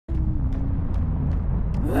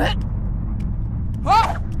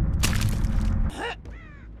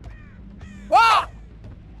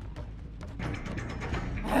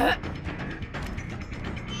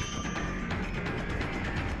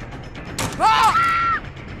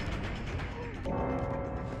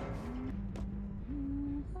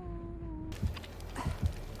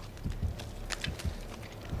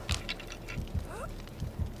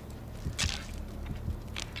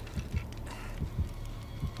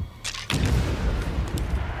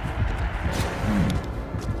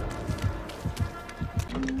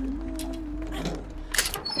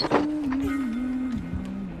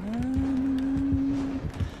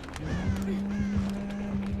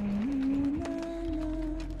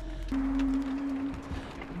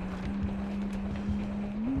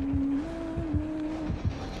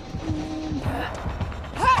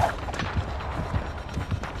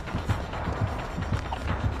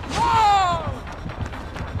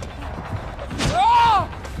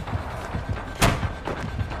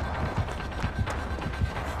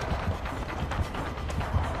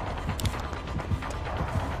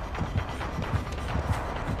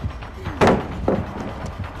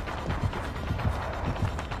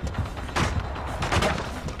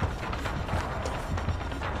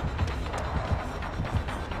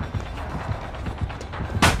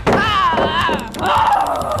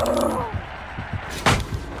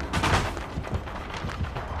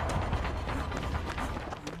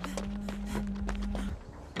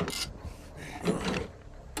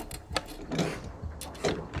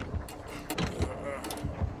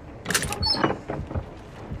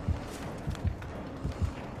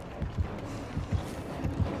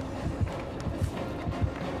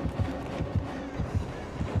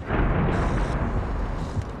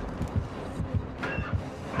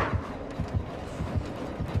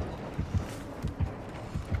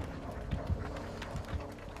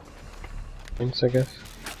I guess.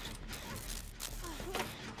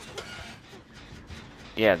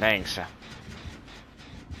 Yeah, thanks.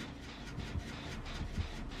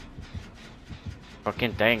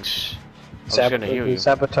 Fucking thanks. I was gonna heal you.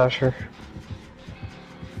 Sabotage her.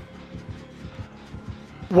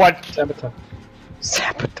 What?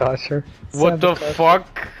 Sabotage her. What the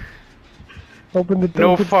fuck? Open the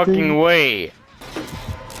door. No fucking way.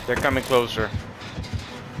 They're coming closer.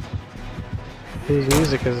 Whose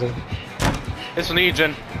music is it? It's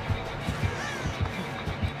Legion.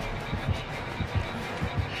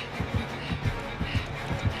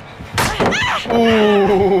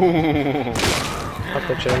 Ooh.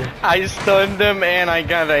 I stunned him and I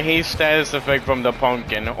got a haste status effect from the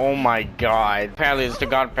pumpkin. Oh my god. Pallet is the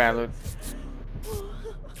god pallet.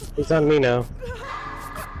 He's on me now.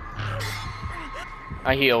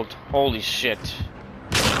 I healed. Holy shit.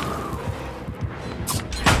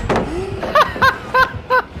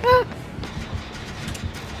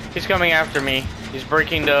 He's coming after me. He's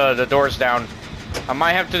breaking the doors down. I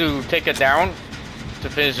might have to take it down to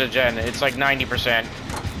finish the gen. It's like 90%.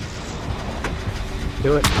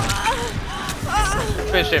 Do it.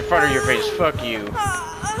 Finish it in front of your face. Fuck you.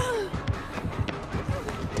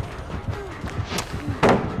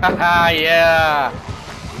 Haha, yeah.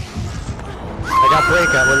 I got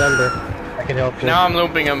breakout, remember. I can help you. Now I'm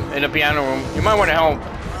looping him in the piano room. You might want to help.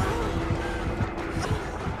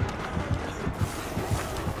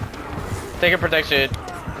 Take a protection.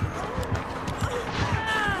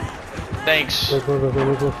 Thanks.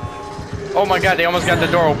 Go. Oh my god, they almost got the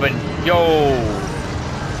door open. Yo.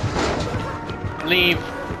 Leave.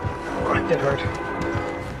 That hurt.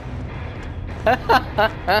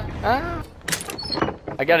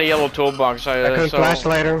 I got a yellow toolbox. I couldn't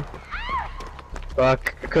flashlight her.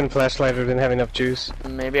 Fuck, I couldn't flashlight her, didn't have enough juice.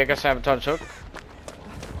 Maybe I can sabotage hook.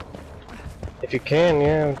 If you can,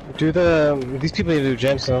 yeah. Do the... These people need to do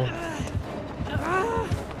gens though.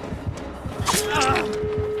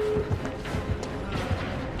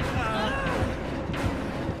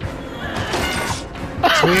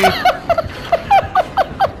 Sweet.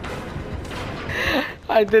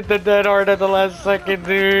 I did the dead hard at the last second,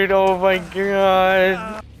 dude. Oh my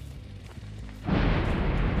god.